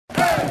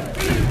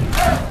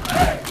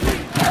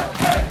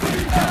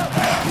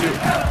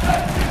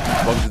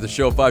the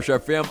show, 5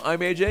 Sharp Fam. I'm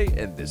AJ,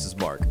 and this is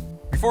Mark.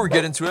 Before we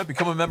get into it,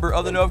 become a member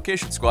of the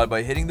Notification Squad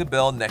by hitting the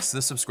bell next to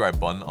the subscribe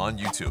button on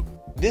YouTube.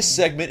 This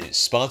segment is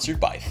sponsored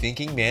by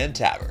Thinking Man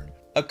Tavern,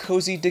 a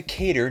cozy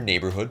Decatur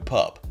neighborhood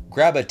pub.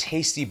 Grab a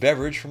tasty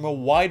beverage from a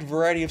wide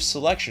variety of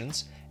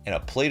selections and a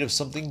plate of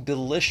something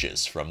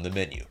delicious from the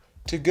menu.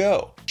 To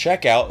go,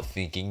 check out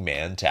Thinking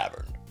Man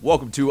Tavern.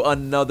 Welcome to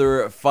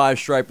another 5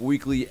 Stripe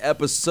Weekly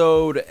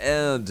episode,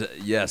 and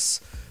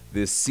yes,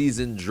 this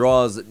season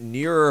draws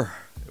nearer.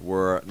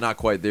 We're not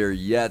quite there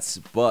yet,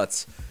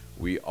 but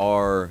we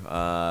are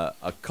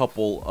a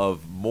couple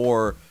of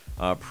more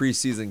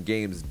preseason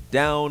games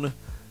down,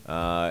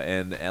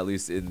 and at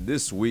least in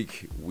this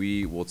week,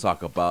 we will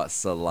talk about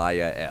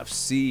Celaya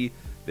FC.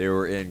 They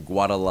were in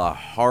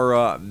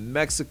Guadalajara,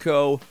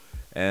 Mexico,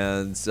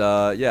 and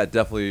yeah,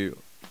 definitely a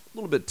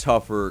little bit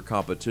tougher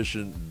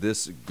competition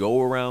this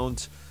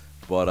go-around.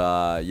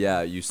 But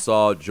yeah, you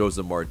saw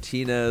Jose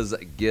Martinez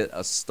get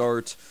a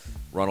start,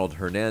 Ronald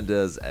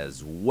Hernandez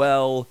as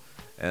well.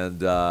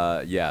 And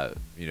yeah,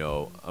 you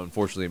know,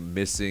 unfortunately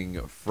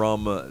missing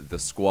from the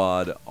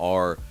squad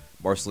are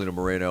Marcelino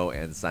Moreno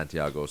and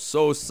Santiago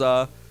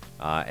Sosa,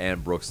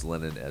 and Brooks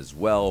Lennon as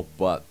well.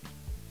 But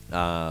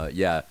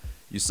yeah,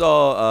 you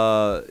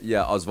saw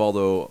yeah,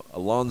 Osvaldo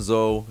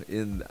Alonso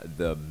in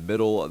the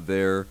middle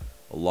there,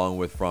 along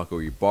with Franco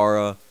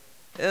Ibarra.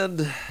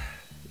 And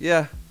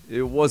yeah,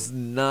 it was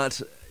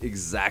not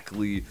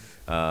exactly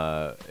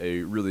a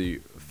really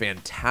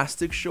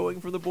fantastic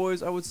showing for the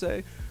boys, I would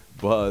say.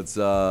 But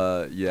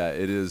yeah,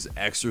 it is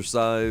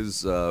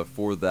exercise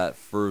for that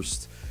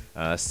first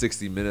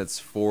 60 minutes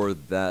for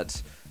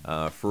that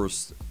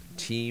first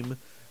team.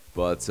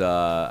 But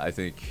I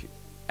think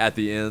at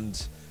the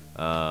end,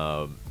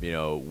 you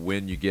know,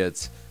 when you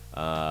get,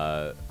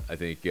 I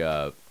think,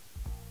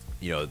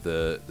 you know,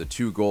 the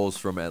 2 goals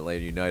from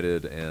Atlanta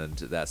United and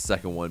that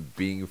second one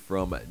being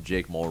from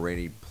Jake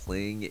Mulroney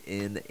playing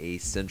in a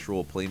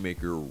central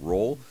playmaker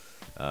role.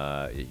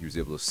 He was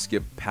able to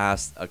skip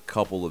past a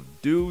couple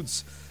of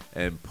dudes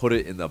and put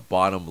it in the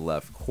bottom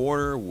left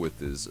corner with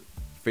his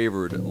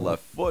favored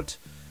left foot.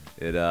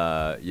 It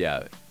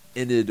yeah,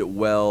 ended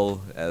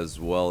well as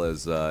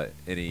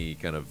any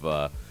kind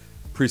of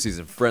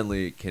preseason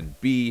friendly can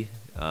be.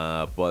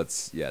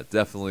 But yeah,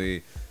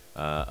 definitely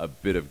a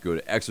bit of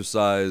good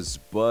exercise.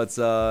 But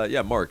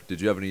yeah, Mark,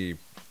 did you have any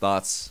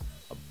thoughts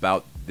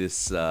about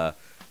this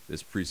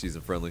this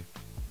preseason friendly?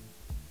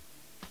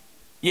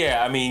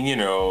 Yeah, I mean, you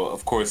know,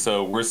 of course,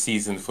 we're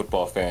seasoned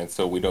football fans,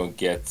 so we don't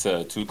get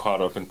too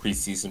caught up in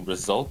preseason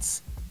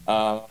results.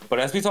 But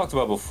as we talked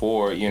about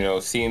before, you know,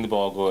 seeing the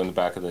ball go in the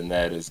back of the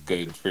net is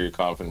good for your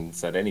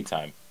confidence at any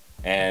time.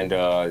 And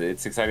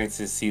it's exciting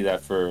to see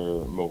that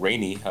for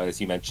Mulroney,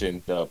 as you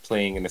mentioned,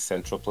 playing in a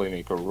central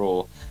playmaker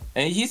role.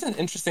 And he's an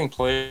interesting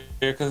player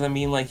because, I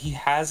mean, like, he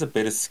has a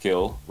bit of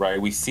skill, right?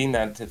 We've seen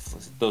that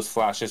those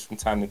flashes from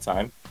time to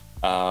time.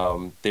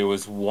 There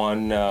was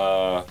one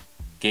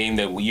game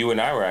that you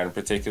and I were at in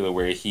particular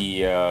where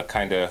he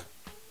kind of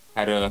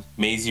had a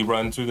mazy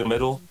run through the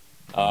middle.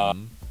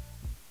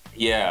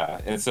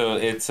 Yeah, and so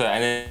it's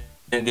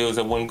and there was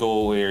a one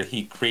goal where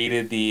he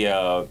created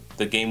the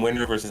game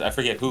winner versus I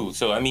forget who.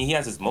 So I mean, he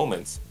has his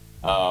moments,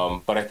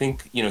 but I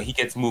think, you know, he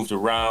gets moved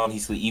around.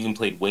 He's even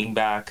played wing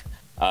back.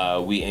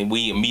 We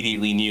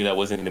immediately knew that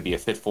wasn't going to be a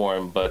fit for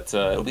him, but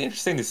it'll be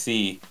interesting to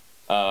see.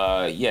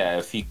 Yeah,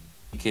 if he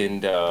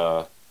can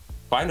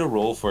find a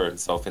role for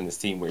himself in this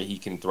team where he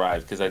can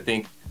thrive, because I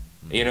think,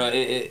 you know,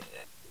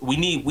 we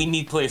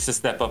need players to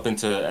step up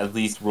into at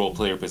least role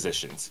player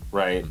positions,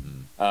 right?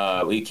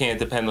 We can't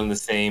depend on the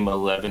same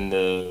 11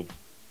 to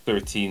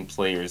 13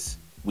 players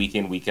week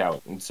in, week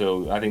out, and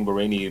so I think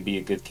Mulroney would be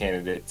a good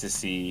candidate to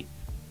see,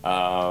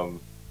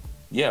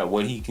 yeah,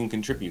 what he can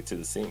contribute to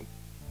the team.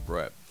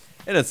 Right.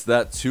 And it's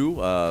that too.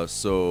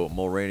 So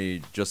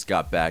Mulroney just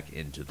got back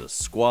into the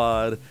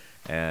squad,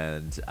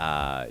 and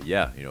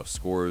yeah, you know,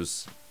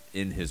 scores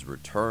in his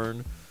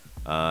return,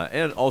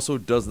 and also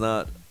does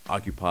not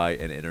occupy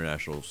an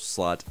international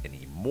slot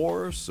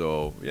anymore.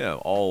 So yeah,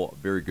 all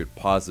very good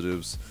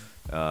positives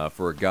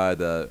for a guy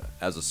that,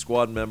 as a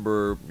squad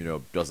member, you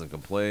know, doesn't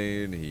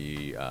complain.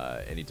 He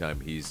anytime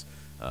he's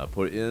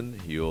put in,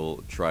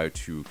 he'll try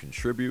to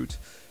contribute.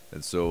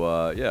 And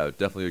so yeah,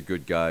 definitely a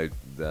good guy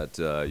that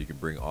you can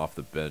bring off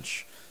the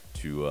bench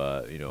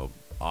to you know,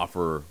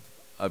 offer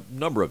a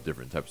number of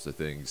different types of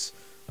things.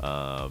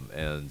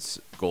 And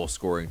goal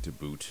scoring to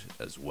boot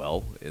as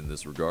well in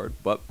this regard.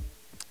 But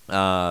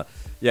yeah,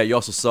 you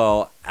also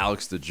saw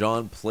Alex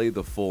DeJohn play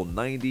the full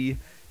 90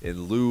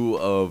 in lieu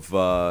of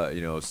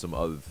you know,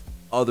 some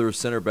other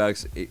center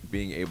backs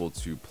being able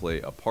to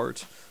play a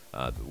part.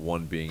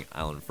 One being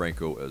Alan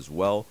Franco as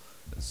well.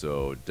 And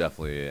so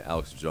definitely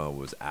Alex DeJohn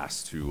was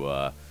asked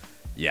to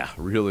yeah,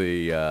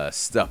 really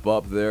step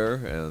up there.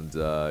 And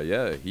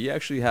yeah, he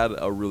actually had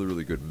a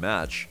really good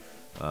match.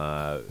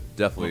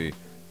 Definitely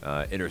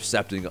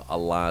intercepting a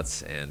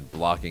lot and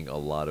blocking a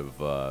lot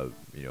of,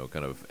 you know,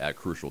 kind of at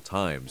crucial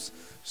times.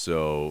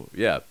 So,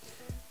 yeah,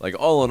 like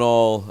all in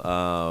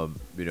all,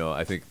 you know,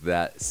 I think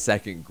that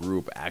second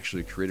group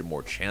actually created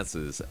more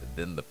chances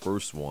than the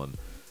first one,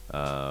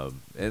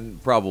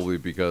 and probably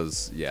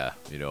because, yeah,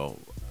 you know,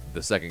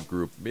 the second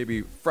group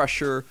maybe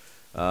fresher,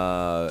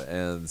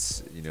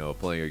 and you know,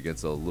 playing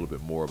against a little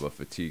bit more of a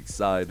fatigue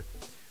side.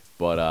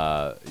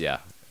 But yeah,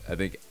 I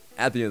think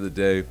at the end of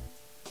the day,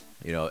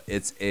 you know,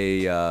 it's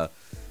a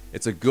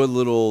good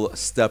little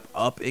step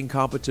up in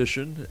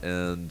competition,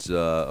 and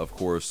of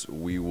course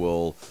we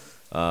will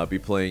be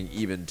playing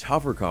even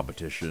tougher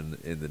competition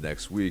in the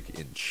next week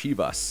in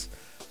Chivas.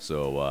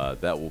 So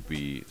that will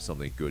be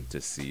something good to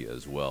see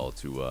as well,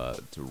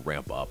 to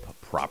ramp up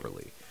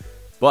properly.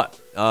 But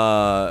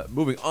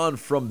moving on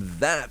from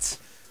that,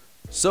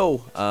 so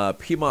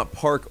Piedmont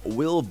Park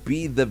will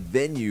be the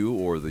venue,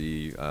 or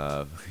the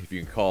if you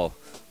can call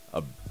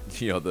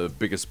the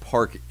biggest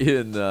park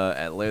in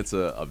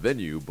Atlanta a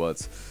venue,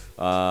 but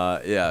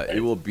yeah,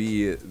 it will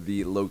be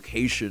the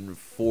location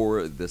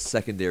for the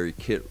secondary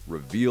kit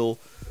reveal,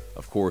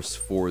 of course,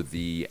 for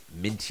the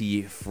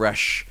minty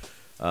fresh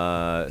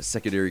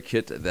secondary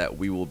kit that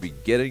we will be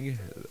getting.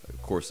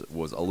 Of course, it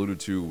was alluded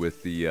to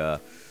with the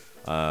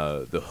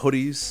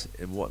hoodies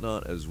and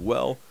whatnot as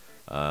well.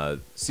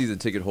 Season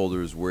ticket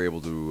holders were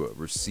able to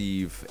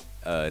receive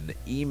an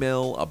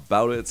email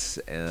about it,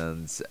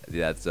 and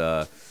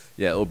that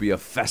yeah, it'll be a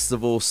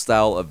festival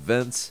style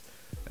event,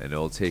 and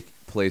it'll take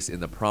place in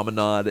the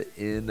promenade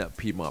in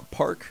Piedmont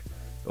Park.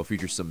 It'll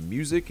feature some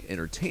music,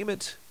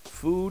 entertainment,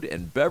 food,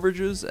 and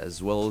beverages,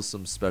 as well as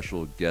some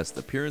special guest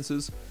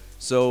appearances.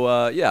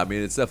 So yeah, I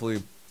mean, it's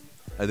definitely,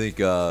 I think,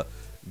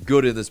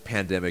 good in this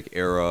pandemic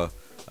era.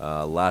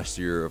 Last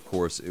year, of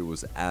course, it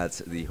was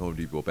at the Home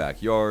Depot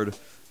backyard,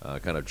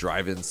 kind of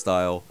drive-in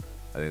style.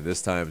 I think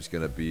this time it's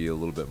going to be a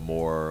little bit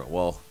more,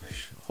 well,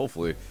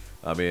 hopefully.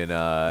 I mean,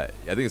 I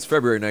think it's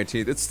February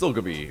 19th. It's still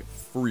going to be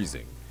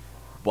freezing,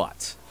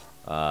 but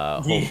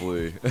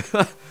hopefully,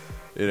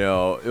 you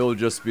know, it'll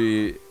just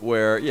be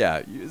where,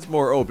 yeah, it's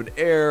more open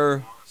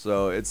air,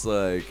 so it's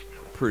like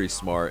pretty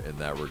smart in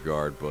that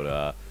regard.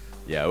 But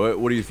yeah,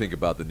 what do you think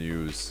about the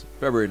news?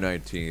 February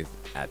 19th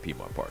at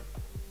Piedmont Park.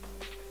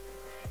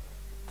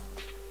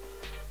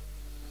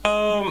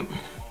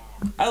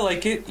 I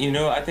like it. You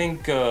know, I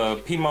think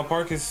Piedmont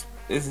Park is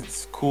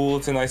cool.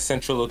 It's a nice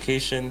central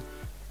location.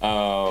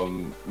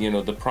 You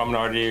know, the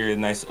promenade area,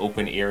 nice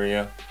open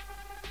area.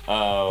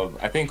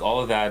 I think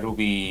all of that will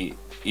be,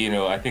 you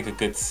know, I think a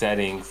good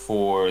setting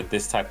for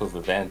this type of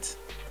event.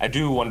 I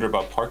do wonder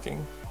about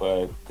parking,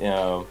 but you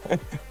know,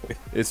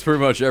 it's pretty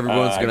much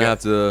everyone's gonna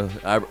have to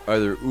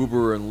either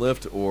Uber and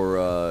Lyft,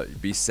 or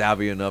be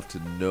savvy enough to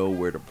know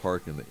where to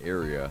park in the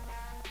area,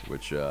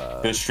 which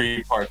the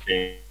street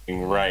parking,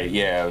 right?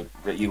 Yeah,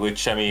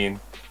 which I mean,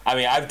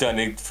 I've done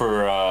it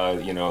for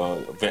you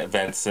know,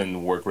 events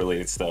and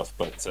work-related stuff,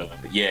 but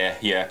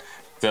yeah.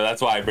 So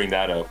that's why I bring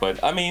that up.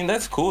 But I mean,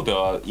 that's cool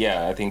though.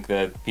 Yeah, I think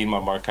that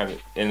Piedmont Park kind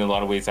of, in a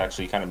lot of ways,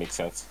 actually kind of makes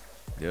sense.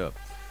 Yeah,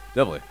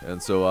 definitely.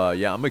 And so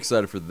yeah, I'm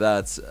excited for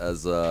that,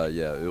 as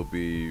yeah, it'll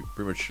be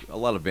pretty much a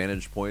lot of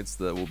vantage points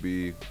that will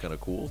be kind of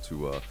cool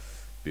to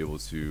be able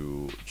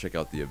to check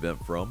out the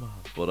event from.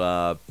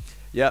 But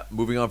yeah,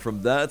 moving on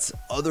from that,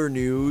 other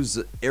news: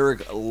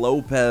 Eric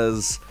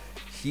Lopez,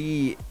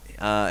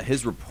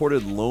 his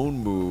reported loan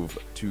move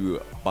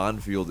to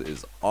Bonfield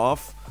is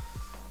off,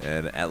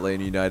 and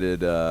Atlanta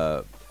United,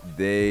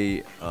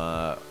 they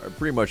are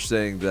pretty much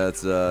saying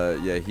that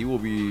yeah, he will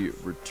be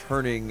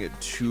returning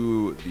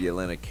to the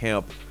Atlanta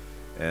camp,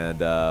 and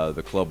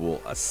the club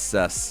will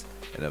assess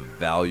and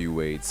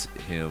evaluate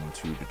him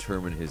to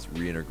determine his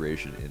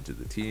reintegration into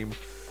the team.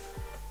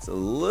 It's a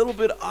little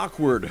bit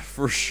awkward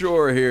for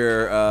sure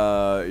here.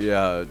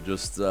 Yeah,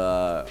 just you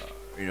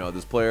know,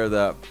 this player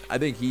that I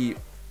think he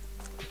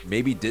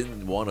maybe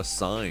didn't want to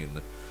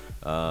sign,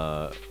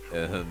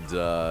 and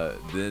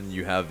then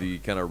you have the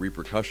kind of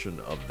repercussion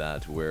of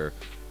that, where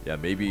yeah,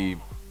 maybe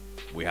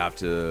we have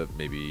to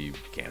maybe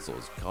cancel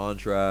his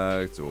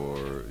contract, or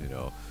you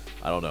know,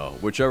 I don't know,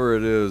 whichever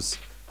it is.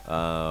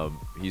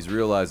 He's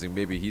realizing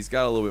maybe he's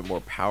got a little bit more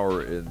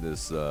power in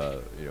this you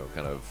know,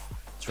 kind of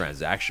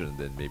transaction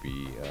than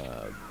maybe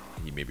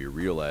he maybe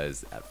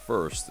realized at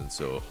first, and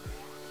so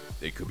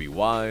it could be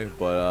why.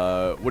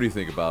 But what do you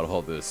think about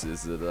all this?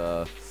 Is it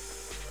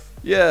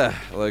yeah,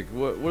 like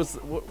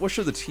what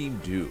should the team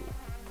do?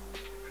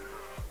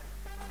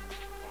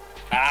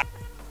 I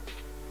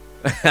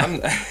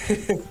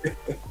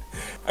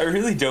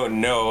really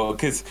don't know,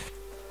 because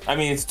I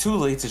mean, it's too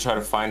late to try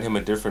to find him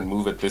a different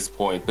move at this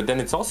point. But then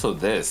it's also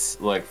this,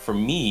 like, for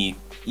me,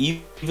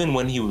 even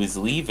when he was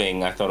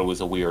leaving, I thought it was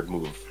a weird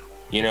move,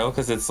 you know,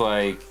 because it's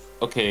like,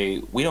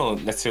 okay, we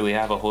don't necessarily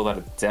have a whole lot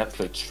of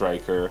depth at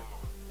striker,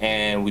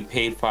 and we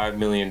paid $5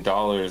 million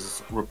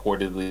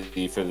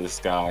reportedly for this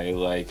guy.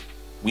 Like,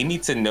 we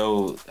need to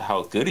know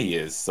how good he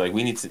is. Like,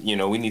 we need to, you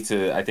know,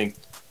 I think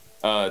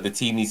the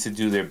team needs to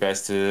do their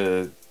best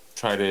to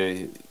try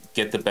to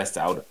get the best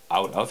out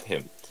of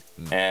him.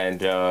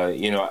 And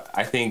you know,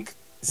 I think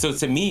so.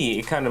 To me,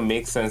 it kind of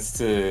makes sense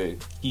to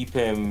keep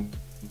him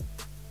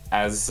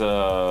as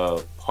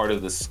part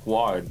of the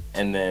squad,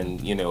 and then,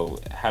 you know,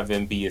 have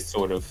him be a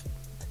sort of,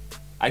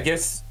 I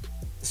guess,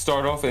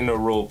 start off in a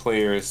role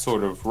player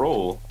sort of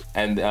role,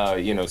 and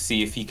you know,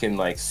 see if he can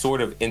like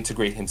sort of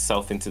integrate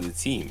himself into the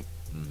team.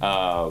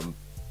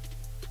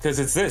 Because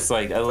it's this,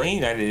 like, Atlanta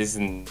United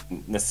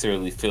isn't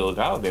necessarily filled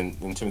out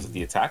in terms of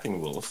the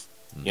attacking roles.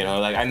 You know,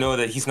 like, I know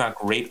that he's not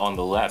great on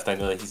the left. I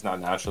know that he's not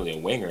naturally a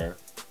winger.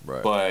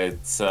 Right. But,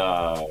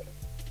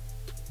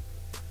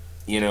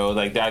 you know,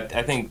 like, that,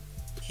 I think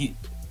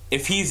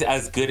if he's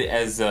as good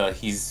as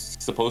he's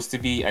supposed to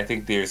be, I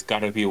think there's got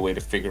to be a way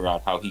to figure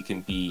out how he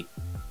can be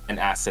an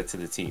asset to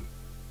the team.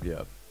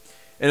 Yeah.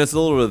 And it's a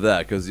little bit of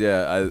that because,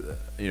 yeah,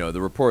 you know,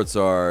 the reports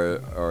are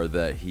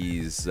that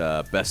he's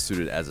best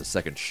suited as a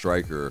second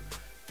striker,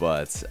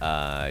 but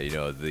you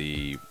know,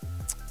 the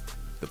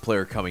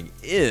player coming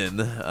in,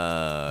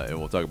 and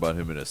we'll talk about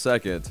him in a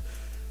second,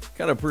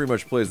 kind of pretty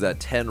much plays that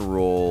 10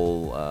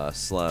 role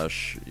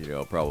slash, you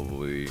know,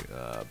 probably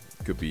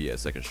could be a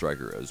second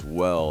striker as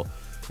well.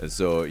 And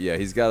so, yeah,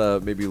 he's got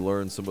to maybe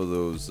learn some of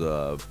those,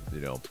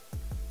 you know,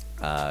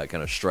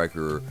 kind of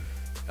striker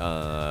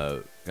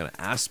kind of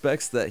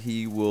aspects that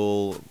he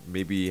will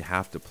maybe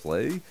have to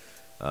play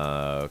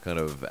kind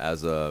of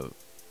as a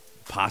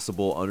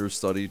possible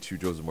understudy to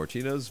Jose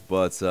Martinez.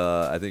 But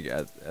I think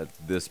at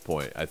this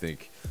point, I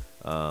think,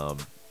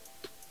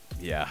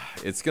 yeah,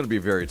 it's going to be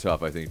very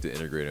tough, I think, to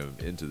integrate him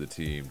into the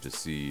team to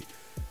see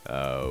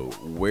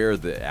where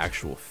the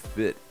actual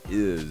fit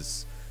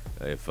is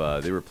if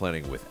they were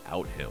planning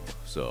without him.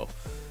 So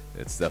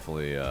it's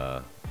definitely,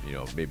 you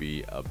know,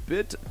 maybe a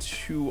bit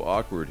too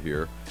awkward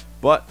here.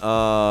 But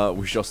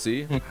we shall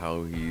see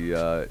how he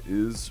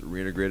is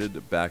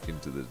reintegrated back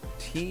into the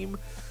team.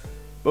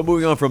 But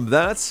moving on from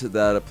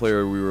that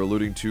player we were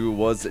alluding to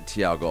was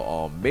Thiago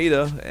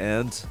Almada.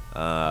 And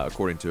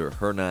according to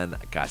Hernan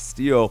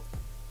Castillo,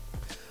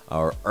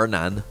 or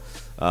Hernan,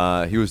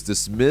 he was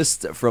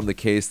dismissed from the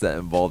case that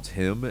involved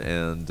him.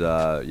 And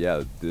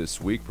yeah, this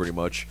week pretty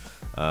much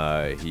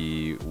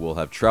he will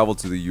have traveled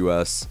to the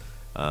U.S.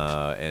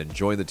 And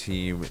join the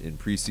team in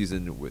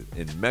preseason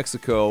in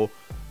Mexico.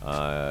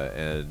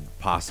 And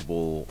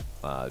possible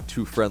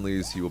 2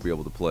 friendlies he will be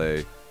able to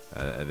play,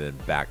 and then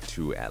back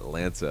to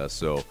Atlanta.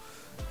 So,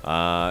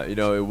 you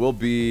know, it will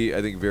be,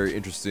 I think, very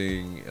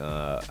interesting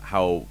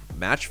how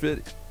match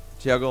fit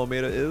Thiago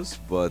Almada is.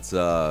 But,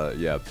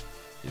 yeah,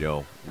 you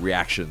know,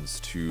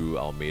 reactions to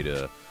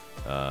Almada,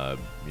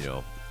 you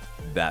know,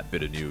 that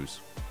bit of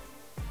news.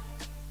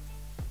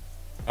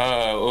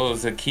 Well,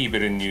 it's a key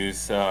bit of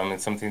news.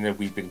 It's something that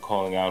we've been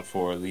calling out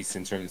for, at least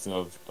in terms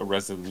of a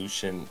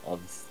resolution of,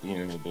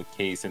 you know, the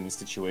case and the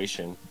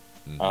situation.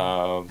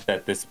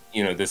 That this,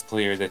 you know, this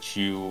player that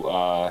you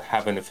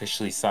haven't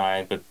officially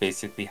signed, but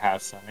basically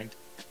have signed.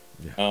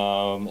 Yeah.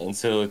 And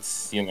so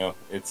it's, you know,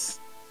 it's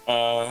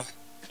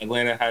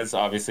Atlanta has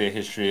obviously a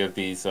history of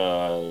these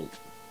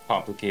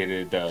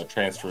complicated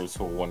transfers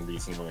for one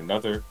reason or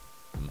another.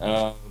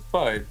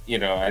 But, you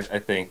know, I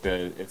think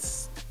that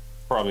it's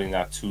probably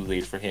not too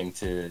late for him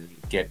to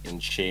get in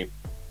shape,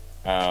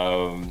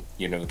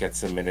 you know, get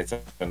some minutes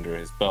under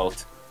his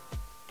belt.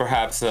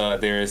 Perhaps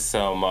there is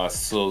some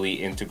slowly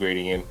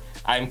integrating him.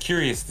 I'm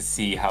curious to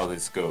see how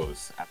this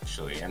goes,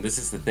 actually. And this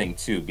is the thing,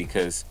 too,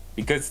 because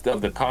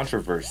of the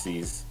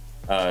controversies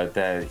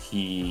that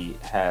he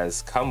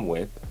has come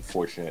with,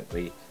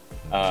 unfortunately,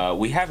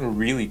 we haven't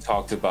really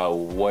talked about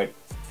what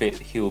fit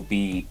he'll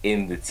be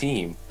in the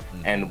team.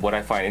 And what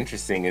I find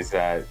interesting is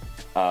that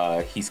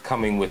he's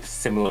coming with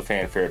similar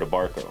fanfare to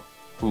Barco,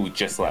 who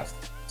just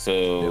left.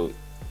 So,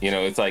 you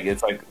know, it's like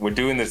we're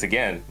doing this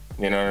again.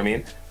 You know what I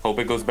mean? Hope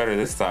it goes better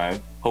this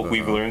time. Hope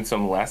we've learned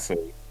some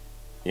lesson.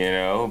 You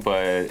know,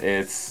 but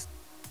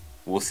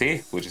we'll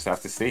see. We'll just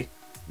have to see.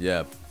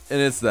 Yeah, and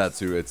it's that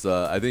too. It's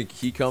I think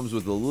he comes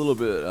with a little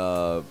bit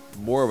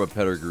more of a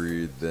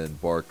pedigree than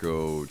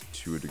Barco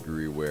to a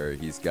degree, where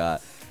he's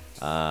got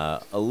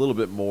a little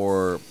bit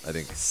more, I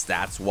think,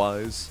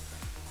 stats-wise.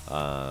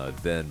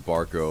 Than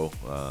Barco.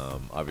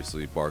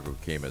 Obviously, Barco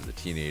came as a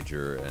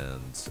teenager,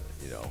 and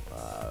you know,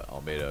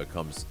 Almada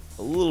comes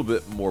a little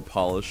bit more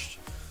polished.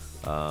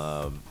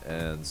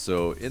 And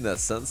so, in that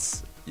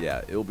sense,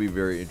 yeah, it'll be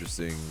very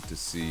interesting to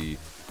see,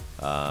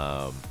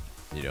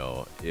 you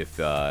know, if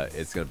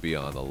it's going to be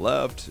on the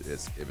left,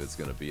 if it's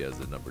going to be as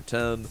a number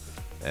 10,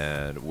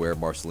 and where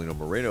Marcelino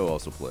Moreno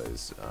also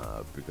plays,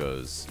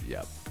 because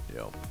yeah, you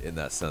know, in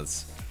that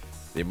sense,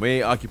 they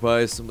may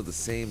occupy some of the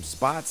same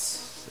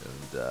spots.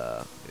 And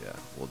yeah,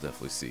 we'll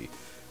definitely see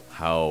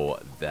how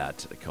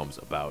that comes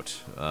about.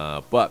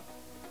 But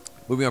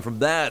moving on from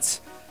that,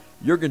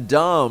 Jurgen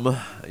Damm,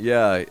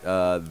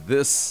 yeah,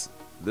 this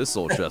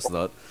old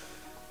chestnut,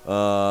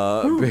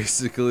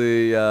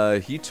 basically,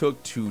 he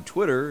took to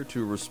Twitter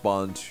to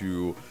respond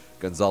to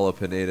Gonzalo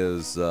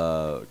Pineda's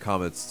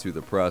comments to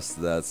the press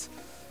that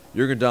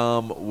Jurgen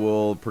Damm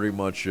will pretty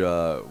much,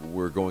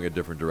 we're going a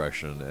different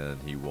direction,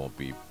 and he won't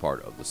be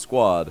part of the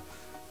squad.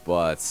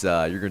 But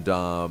Jurgen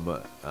Damm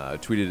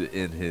tweeted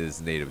in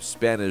his native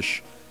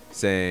Spanish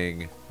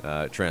saying,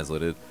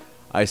 translated,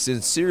 I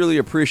sincerely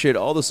appreciate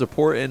all the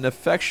support and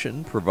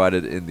affection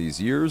provided in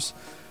these years,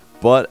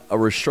 but a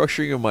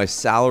restructuring of my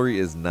salary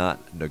is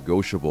not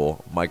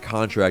negotiable. My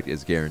contract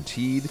is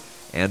guaranteed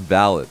and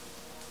valid.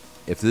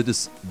 If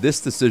this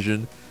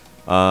decision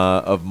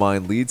of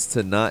mine leads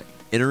to not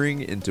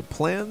entering into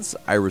plans,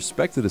 I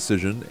respect the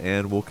decision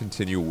and will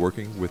continue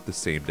working with the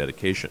same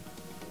dedication.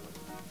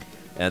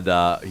 And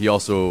he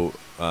also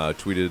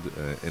tweeted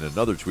in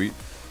another tweet,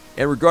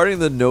 and regarding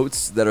the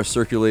notes that are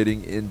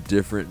circulating in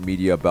different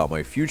media about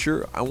my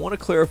future, I want to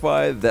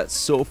clarify that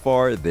so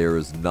far there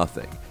is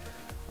nothing.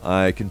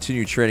 I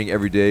continue training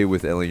every day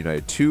with Atl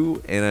Utd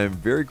 2, and I'm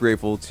very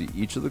grateful to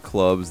each of the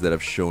clubs that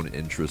have shown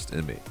interest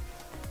in me.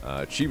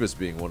 Chivas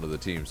being one of the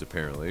teams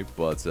apparently,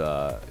 but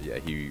yeah,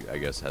 he I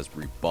guess has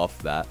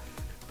rebuffed that.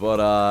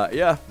 But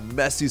yeah,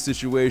 messy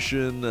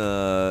situation.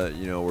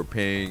 You know, we're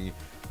paying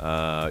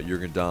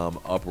Jurgen Damm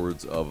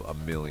upwards of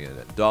 $1 million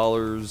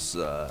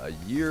a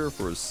year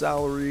for his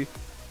salary.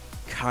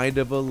 Kind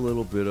of a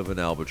little bit of an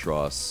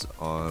albatross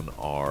on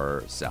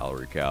our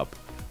salary cap.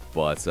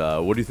 But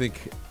what do you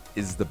think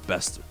is the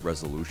best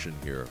resolution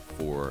here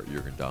for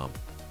Jurgen Damm?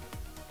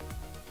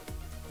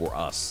 For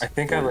us. I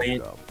think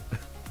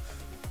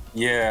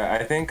Yeah,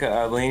 I think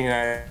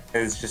Atl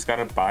has just got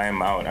to buy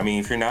him out. I mean,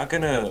 if you're not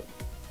gonna,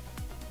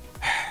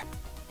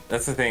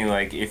 that's the thing.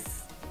 Like,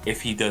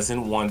 if he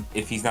doesn't want,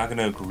 if he's not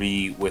gonna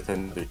agree with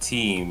another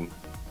team,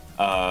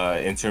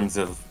 in terms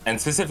of,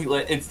 and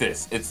specifically, it's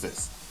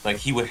this. Like,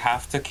 he would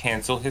have to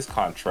cancel his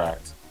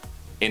contract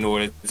in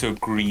order to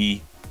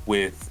agree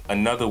with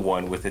another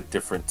one with a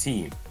different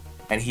team,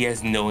 and he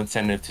has no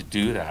incentive to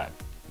do that.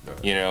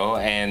 You know,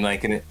 and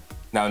like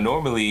now,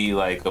 normally,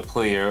 like a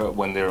player,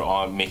 when they're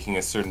on making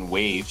a certain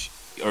wage,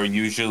 are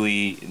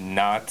usually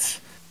not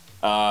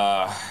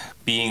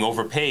being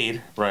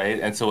overpaid, right?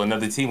 And so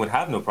another team would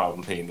have no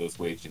problem paying those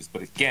wages.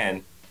 But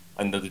again,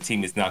 another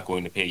team is not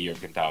going to pay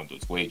Jurgen Damm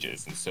those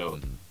wages. And so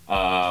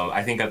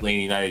I think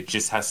Atl Utd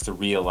just has to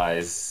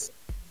realize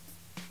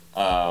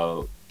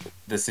the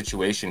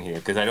situation here,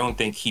 because I don't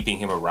think keeping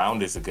him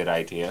around is a good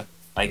idea.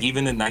 Like,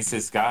 even the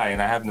nicest guy, and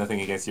I have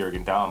nothing against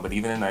Jurgen Damm, but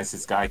even the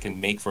nicest guy can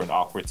make for an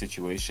awkward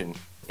situation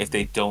if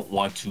they don't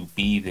want to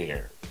be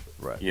there.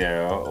 Right. You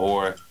know,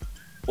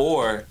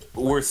 or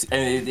worse,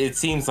 and it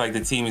seems like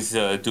the team is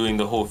doing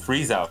the whole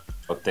freeze out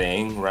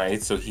thing,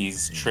 right? So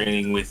he's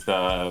training with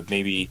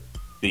maybe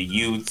the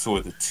youths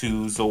or the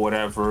twos or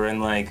whatever,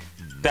 and like,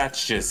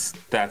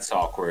 that's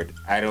awkward.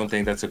 I don't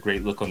think that's a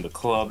great look on the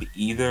club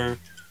either.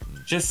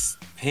 Just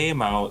pay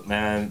him out,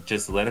 man.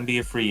 Just let him be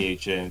a free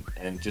agent,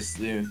 and just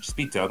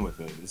be done with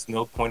it. There's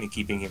no point in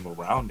keeping him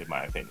around, in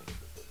my opinion.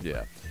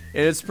 Yeah,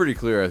 and it's pretty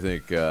clear. I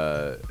think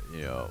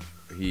you know,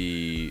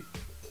 he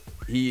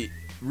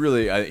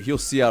really he'll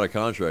see out a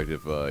contract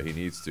if he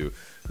needs to.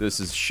 This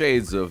is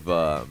shades of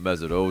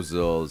Mesut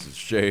Ozil. This is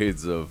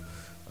shades of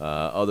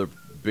other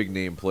big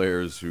name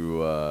players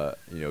who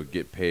you know,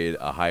 get paid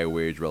a high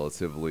wage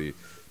relatively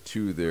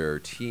to their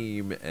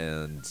team,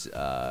 and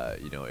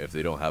you know, if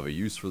they don't have a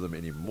use for them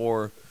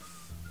anymore,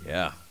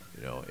 yeah,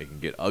 you know, it can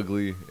get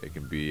ugly. It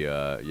can be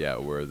yeah,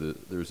 where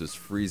there's this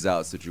freeze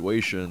out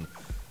situation,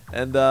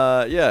 and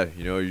yeah,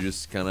 you know, you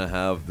just kind of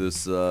have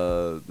this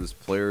this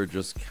player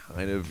just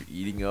kind of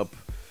eating up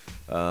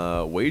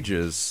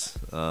wages,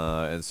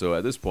 and so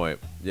at this point,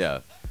 yeah,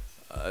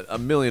 $1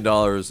 million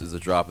is a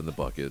drop in the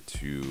bucket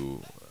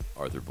to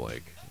Arthur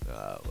Blank.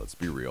 Let's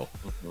be real.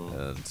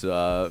 And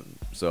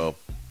so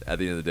at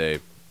the end of the day,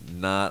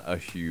 not a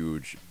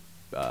huge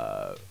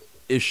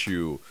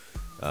issue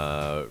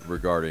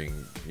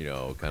regarding, you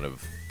know, kind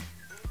of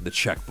the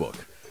checkbook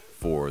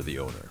for the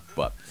owner.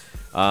 But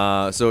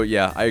so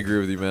yeah, I agree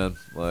with you, man.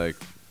 Like,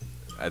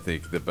 I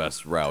think the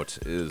best route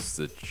is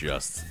to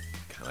just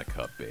kind of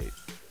cut bait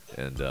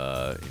and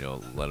you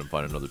know, let him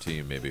find another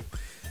team maybe.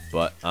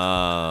 But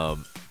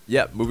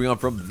yeah, moving on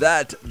from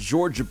that,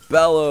 George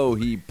Bello,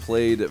 he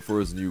played for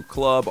his new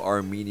club,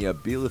 Arminia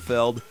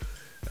Bielefeld.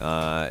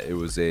 It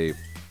was a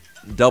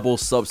double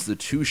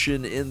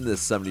substitution in the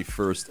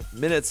 71st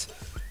minute,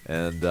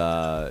 and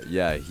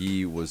yeah,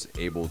 he was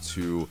able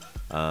to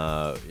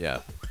yeah,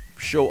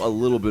 show a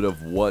little bit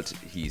of what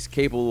he's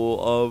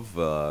capable of.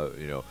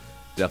 You know,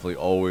 definitely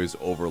always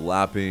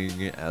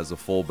overlapping as a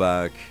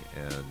fullback,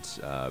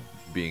 and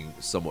being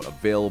somewhat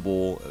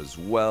available as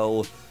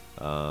well.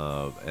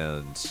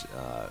 And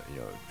you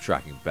know,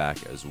 tracking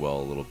back as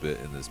well a little bit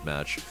in this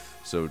match.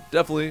 So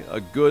definitely a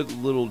good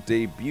little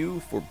debut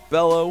for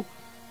Bello.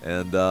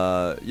 And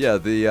yeah,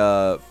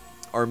 the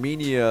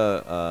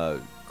Armenia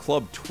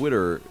club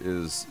Twitter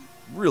is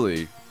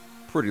really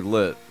pretty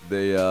lit.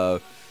 They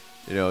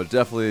you know,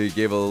 definitely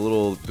gave a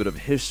little bit of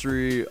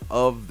history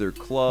of their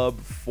club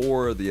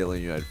for the Atl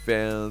Utd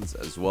fans,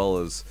 as well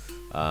as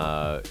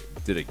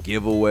did a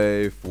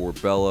giveaway for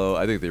Bello.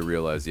 I think they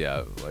realized,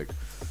 yeah, like,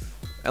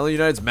 Atl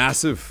Utd's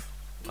massive.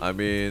 I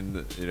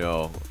mean, you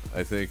know,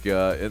 I think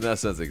in that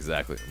sense,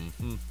 exactly.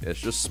 It's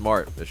just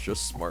smart. It's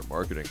just smart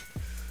marketing.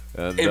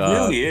 And, it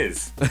really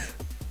is.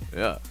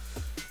 Yeah.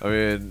 I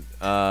mean,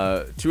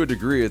 to a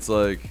degree, it's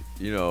like,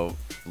 you know,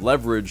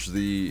 leverage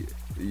the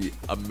the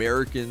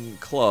American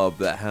club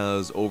that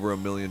has over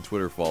 1 million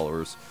Twitter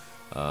followers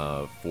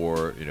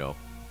for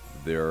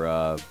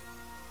their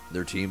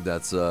team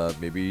that's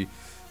maybe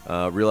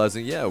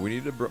realizing, yeah, we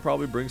need to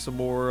probably bring some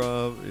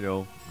more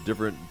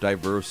different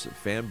diverse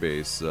fan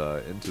base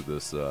into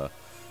this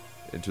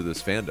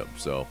fandom.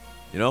 So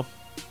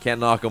can't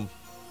knock them.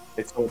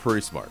 It's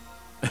pretty smart.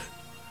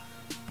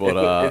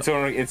 But it's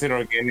an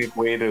organic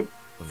way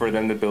for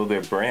them to build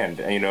their brand.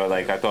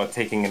 Like I thought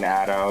taking an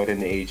ad out in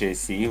the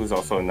AJC was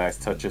also a nice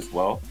touch as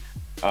well.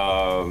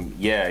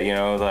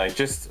 Like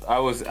just I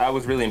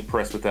was really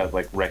impressed with that,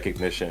 like,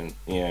 recognition,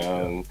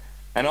 and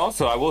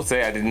also I will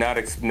say I did not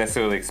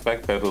necessarily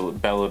expect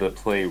Bello to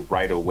play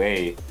right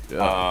away.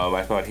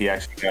 I thought he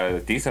actually got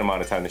a decent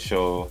amount of time to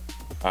show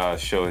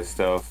his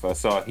stuff. I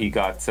saw he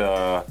got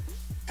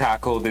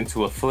tackled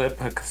into a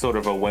flip, sort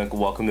of a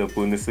welcome to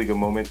Bundesliga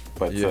moment,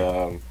 but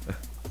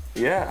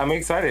yeah, I'm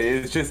excited.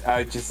 It's just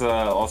I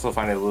also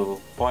find it a little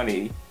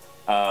funny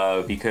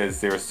because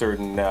there are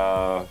certain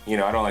I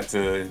don't like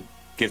to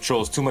give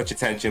trolls too much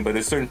attention, but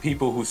there's certain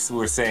people who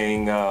were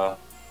saying Bello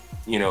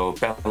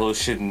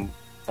shouldn't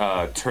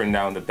turn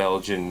down the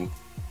Belgian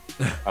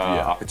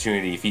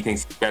opportunity. If he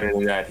thinks he's better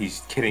than that,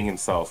 he's kidding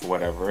himself or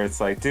whatever.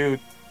 It's like, dude,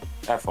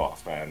 F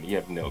off, man. You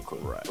have no clue.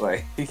 Right.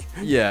 Like,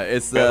 yeah,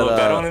 it's Bello that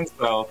bet on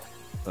himself.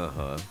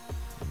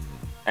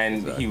 And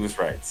exactly. He was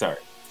right. Sorry.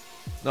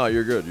 No,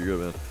 you're good. You're good,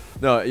 man.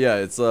 No, yeah,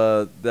 it's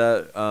that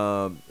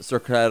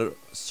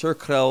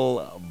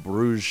Cercle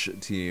Bruges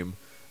team.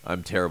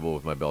 I'm terrible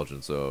with my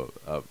Belgian, so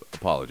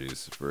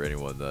apologies for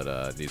anyone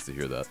that needs to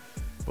hear that.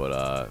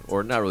 But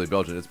or not really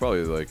Belgian. It's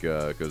probably like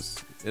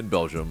because in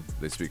Belgium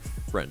they speak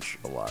French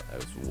a lot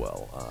as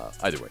well.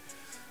 Either way,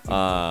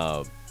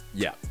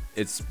 yeah,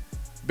 it's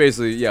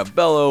basically, yeah.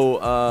 Bello,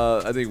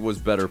 I think, was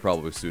better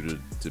probably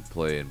suited to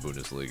play in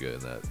Bundesliga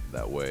in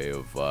that way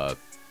of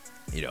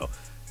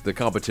the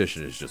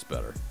competition is just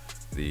better.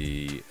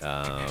 The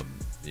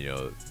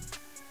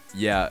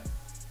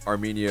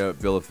Arminia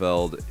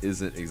Bielefeld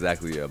isn't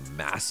exactly a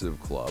massive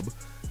club,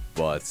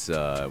 but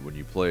when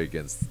you play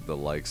against the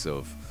likes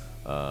of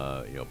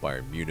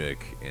Bayern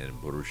Munich and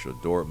Borussia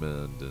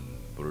Dortmund and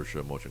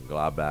Borussia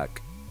Mönchengladbach,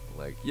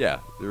 like, yeah,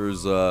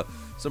 there's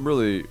some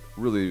really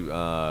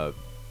I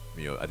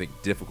think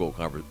difficult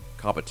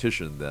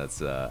competition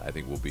that's I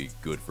think will be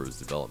good for his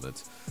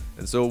development,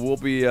 and so we'll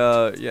be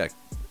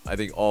I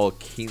think all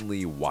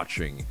keenly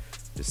watching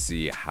to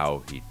see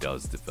how he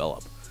does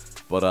develop.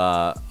 But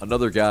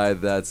another guy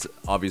that's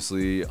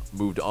obviously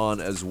moved on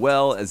as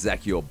well,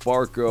 Ezequiel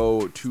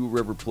Barco to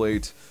River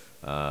Plate.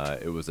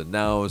 It was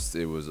announced.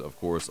 It was, of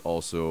course,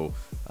 also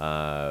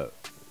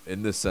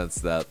in the sense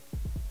that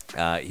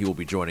he will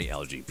be joining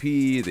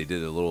LGP. They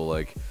did a little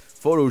like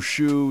photo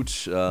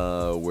shoot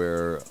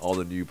where all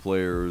the new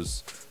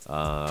players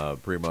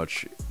pretty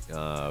much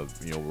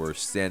were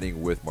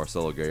standing with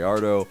Marcelo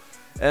Gallardo,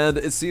 and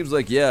it seems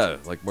like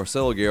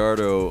Marcelo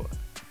Gallardo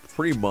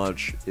pretty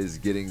much is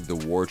getting the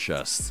war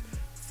chest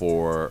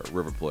for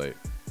River Plate,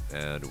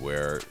 and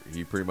where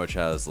he pretty much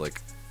has like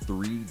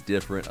 3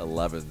 different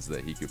 11s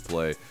that he could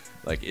play.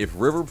 Like, if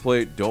River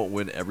Plate don't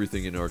win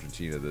everything in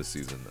Argentina this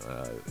season,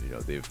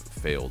 they've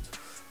failed.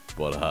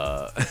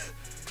 But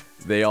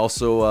they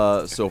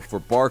also so for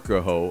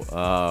Barco,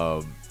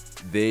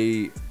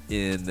 they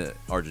in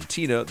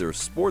Argentina, their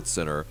sports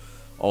center,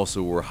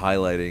 also were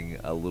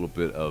highlighting a little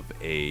bit of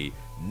a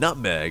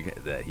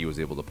nutmeg that he was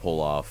able to pull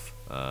off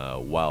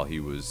while he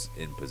was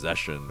in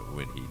possession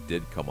when he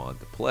did come on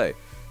to play.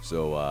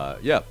 So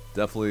yeah,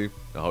 definitely.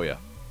 Oh yeah,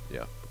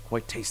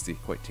 quite tasty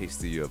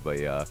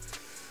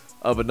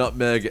of a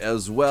nutmeg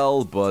as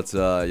well. But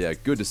yeah,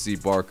 good to see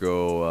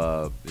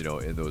Barco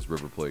in those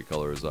River Plate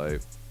colors.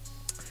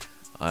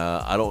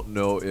 I don't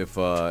know if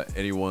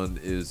anyone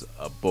is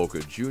a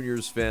Boca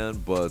Juniors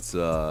fan, but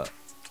I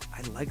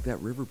like that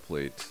River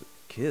Plate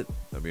kit.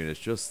 I mean,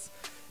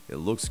 it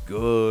looks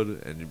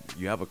good, and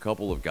you have a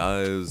couple of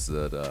guys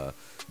that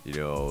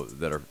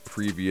that are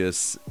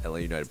previous LA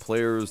United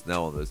players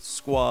now on the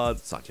squad.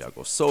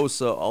 Santiago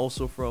Sosa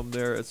also from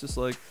there. It's just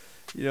like,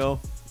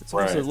 it's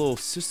almost a little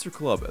sister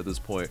club at this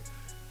point,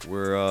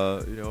 where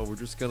we're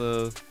just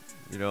gonna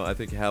I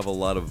think have a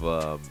lot of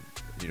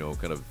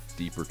kind of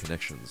deeper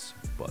connections.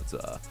 But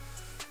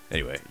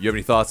anyway, you have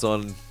any thoughts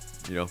on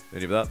any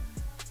of that?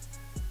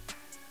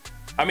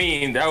 I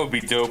mean, that would be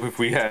dope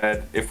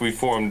if we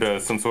formed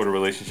some sort of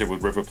relationship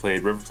with River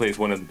Plate. River Plate is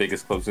one of the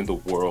biggest clubs in the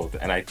world,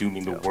 and I do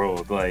mean the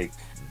world. Like,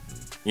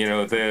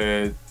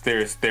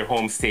 their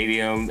home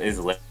stadium is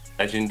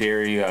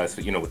legendary.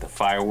 With the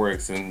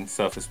fireworks and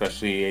stuff,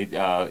 especially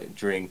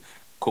during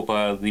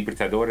Copa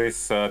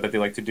Libertadores that they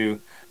like to do.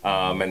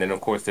 And then,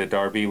 of course, the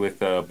derby with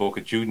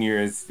Boca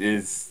Juniors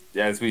is,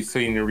 as we've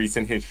seen in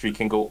recent history,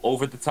 can go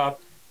over the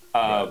top.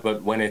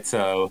 But when it's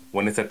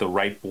at the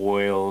right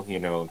boil,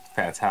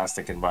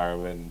 fantastic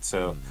environment.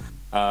 So,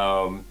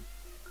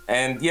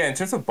 and yeah, in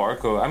terms of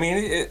Barco, I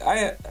mean,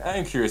 I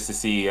am curious to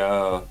see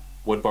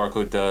what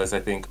Barco does. I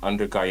think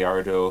under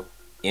Gallardo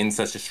in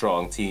such a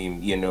strong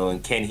team,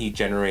 and can he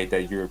generate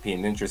that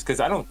European interest? Because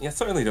I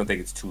certainly don't think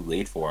it's too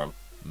late for him.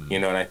 You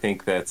know, and I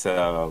think that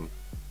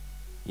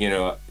you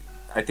know,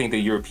 I think the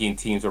European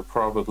teams are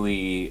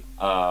probably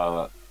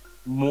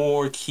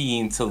more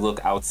keen to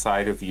look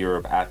outside of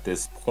Europe at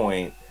this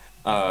point,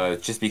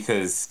 just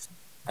because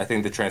I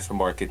think the transfer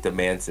market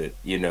demands it.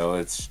 You know,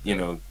 it's, you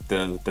know,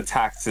 the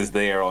tax is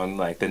there on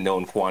like the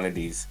known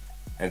quantities,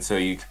 and so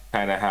you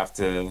kind of have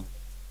to,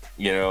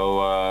 you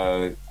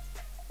know,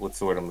 what's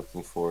the word I'm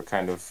looking for?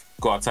 Kind of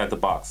go outside the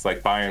box.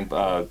 Like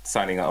Bayern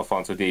signing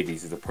Alphonso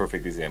Davies is a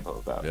perfect example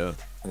of that. Yeah.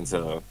 And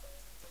so,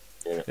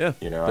 yeah,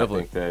 you know, definitely. I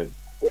think that.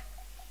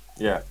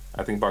 Yeah,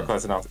 I think Barco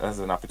has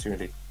an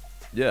opportunity.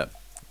 Yeah,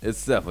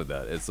 it's definitely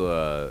that. It's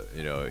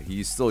you know,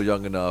 he's still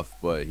young enough,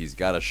 but he's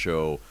got to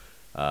show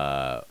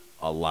a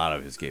lot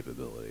of his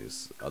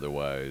capabilities.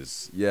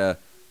 Otherwise, yeah,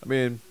 I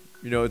mean,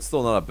 you know, it's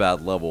still not a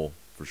bad level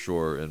for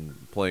sure.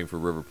 And playing for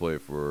River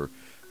Plate for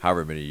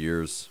however many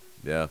years,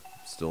 yeah,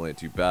 still ain't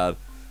too bad.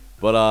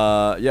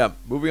 But yeah,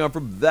 moving on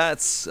from that,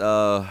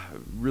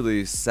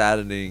 really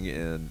saddening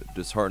and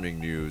disheartening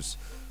news.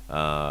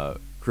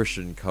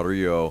 Christian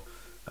Carrillo.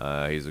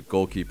 He's a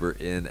goalkeeper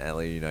in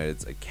Atlanta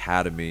United's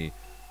academy,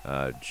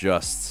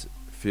 just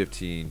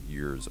 15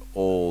 years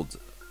old.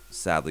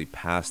 Sadly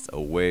passed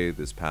away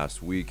this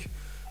past week,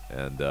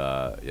 and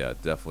yeah,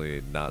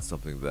 definitely not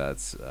something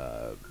that's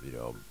you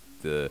know,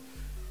 the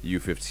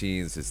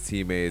U15s, his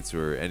teammates,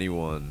 or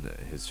anyone,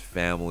 his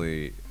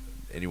family,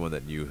 anyone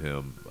that knew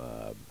him,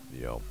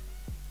 you know,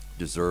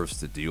 deserves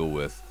to deal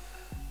with.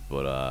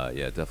 But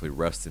yeah, definitely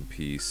rest in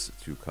peace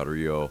to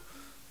Carrillo.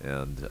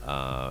 And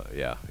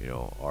yeah, you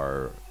know,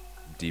 our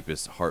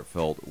deepest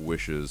heartfelt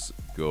wishes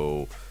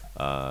go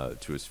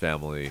to his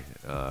family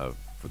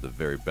for the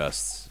very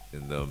best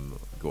in them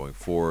going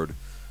forward.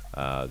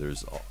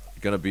 There's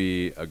gonna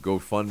be a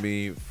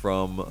GoFundMe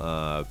from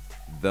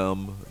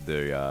them,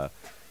 you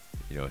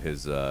know,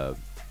 his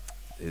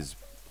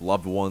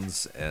loved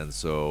ones, and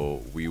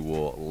so we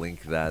will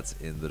link that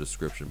in the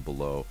description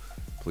below.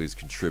 Please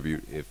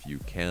contribute if you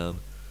can.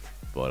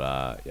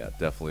 But yeah,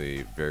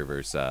 definitely very,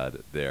 very sad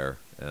there.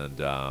 And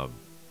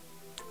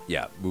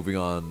yeah, moving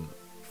on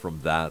from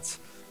that.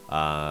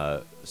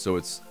 So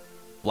it's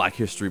Black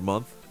History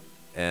Month,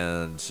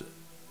 and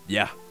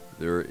yeah,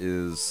 there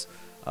is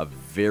a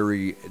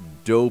very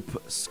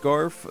dope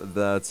scarf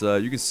that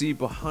you can see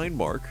behind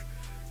Marc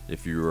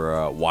if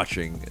you're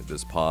watching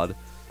this pod.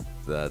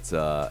 That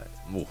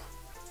ooh,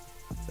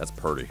 that's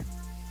purty.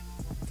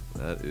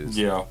 That is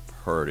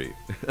purty.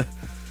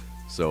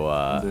 So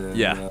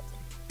yeah.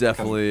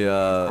 Definitely,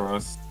 I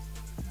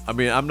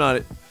mean, I'm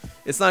not,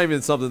 it's not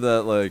even something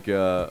that, like,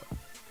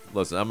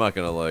 listen, I'm not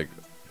gonna, like,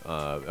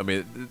 I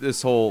mean,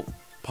 this whole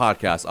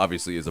podcast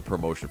obviously is a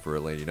promotion for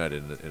Atlanta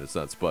United in a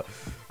sense, but,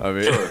 I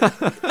mean,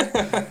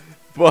 sure.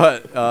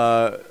 But,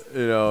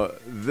 you know,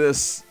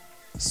 this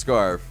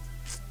scarf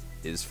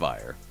is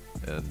fire,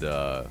 and,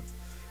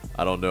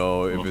 I don't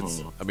know if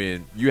it's, I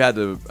mean, you had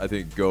to, I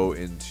think, go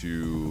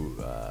into,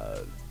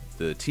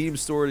 the team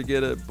store to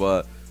get it,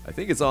 but I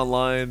think it's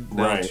online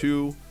now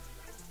too.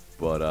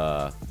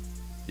 But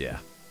yeah,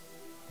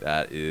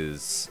 that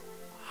is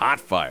hot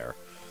fire.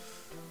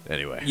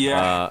 Anyway,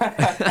 yeah,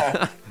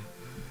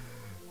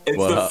 it's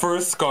the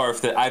first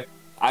scarf that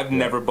I've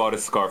never bought a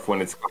scarf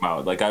when it's come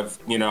out. Like I've,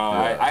 you know,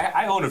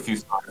 I own a few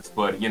scarves,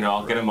 but you know,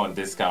 I'll get them on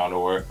discount,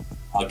 or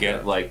I'll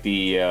get like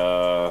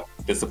the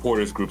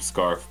supporters group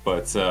scarf.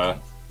 But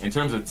in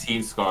terms of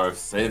team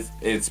scarves,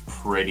 it's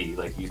pretty,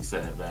 like you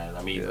said, man.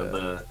 I mean,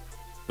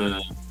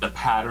 the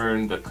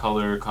pattern, the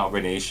color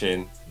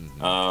combination,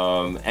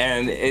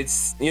 and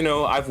it's, you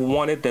know, I've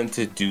wanted them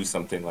to do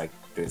something like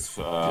this,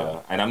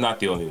 and I'm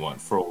not the only one,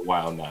 for a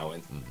while now,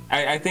 and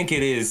I think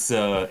it is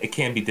it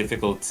can be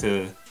difficult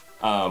to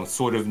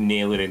sort of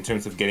nail it in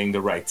terms of getting the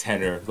right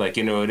tenor. Like,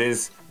 you know, it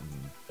is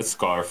a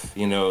scarf,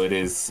 you know, it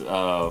is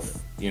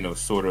you know,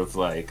 sort of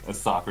like a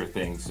soccer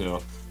thing,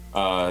 so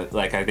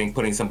like I think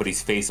putting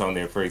somebody's face on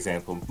there, for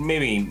example,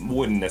 maybe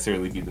wouldn't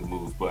necessarily be the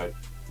move, but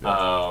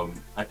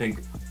I think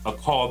a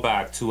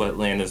callback to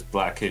Atlanta's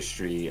Black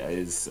history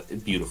is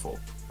beautiful.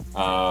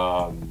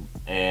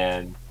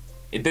 And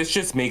this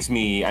just makes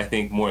me, I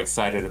think, more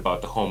excited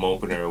about the home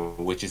opener,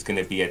 which is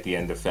going to be at the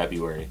end of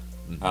February.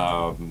 You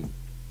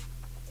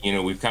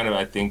know, we've kind of,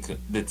 I think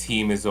the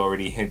team is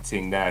already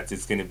hinting that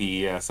it's going to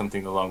be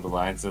something along the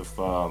lines of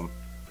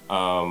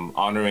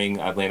honoring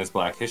Atlanta's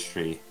Black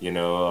history, you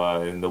know,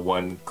 in the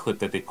one clip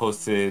that they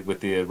posted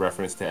with the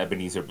reference to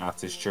Ebenezer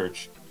Baptist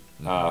Church.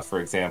 For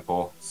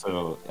example.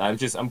 So I'm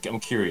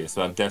curious.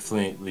 So I'm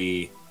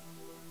definitely,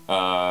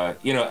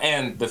 you know,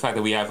 and the fact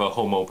that we have a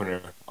home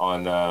opener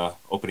on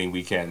opening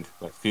weekend,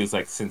 like, feels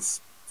like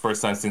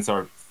first time since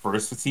our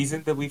first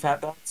season that we've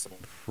had that. So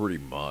pretty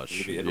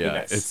much. It'll be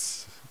nice.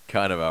 It's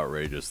kind of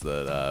outrageous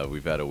that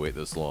we've had to wait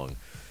this long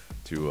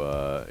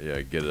to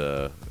get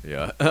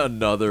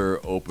another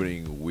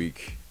opening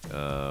week.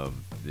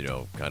 You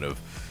know, kind of.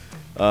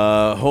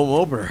 Home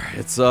opener.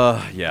 It's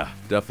yeah,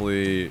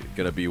 definitely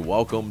gonna be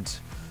welcomed.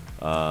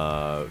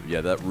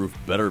 Yeah, that roof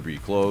better be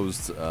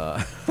closed.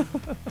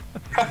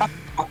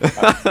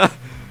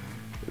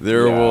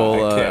 There Yeah,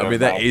 will. I can't I mean,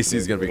 that imagine AC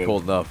is gonna be it.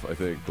 cold enough, I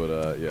think.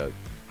 But yeah,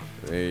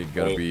 ain't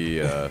gonna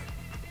be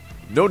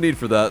no need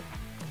for that.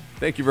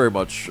 Thank you very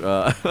much.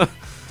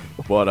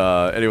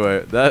 But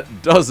anyway,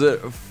 that does it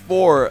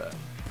for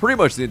pretty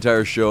much the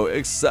entire show,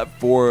 except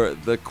for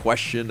the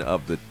question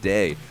of the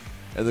day.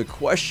 And the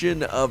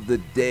question of the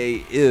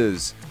day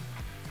is,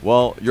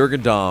 well,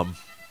 Jurgen Damm,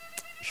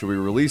 should we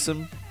release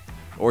him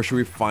or should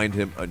we find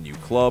him a new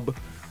club?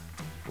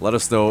 Let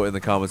us know in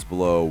the comments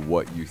below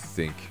what you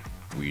think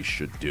we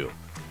should do.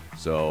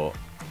 So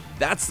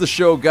that's the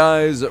show,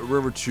 guys.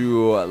 Remember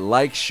to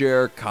like,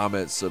 share,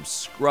 comment,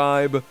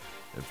 subscribe.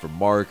 And for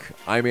Mark,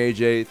 I'm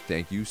AJ.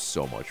 Thank you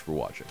so much for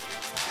watching.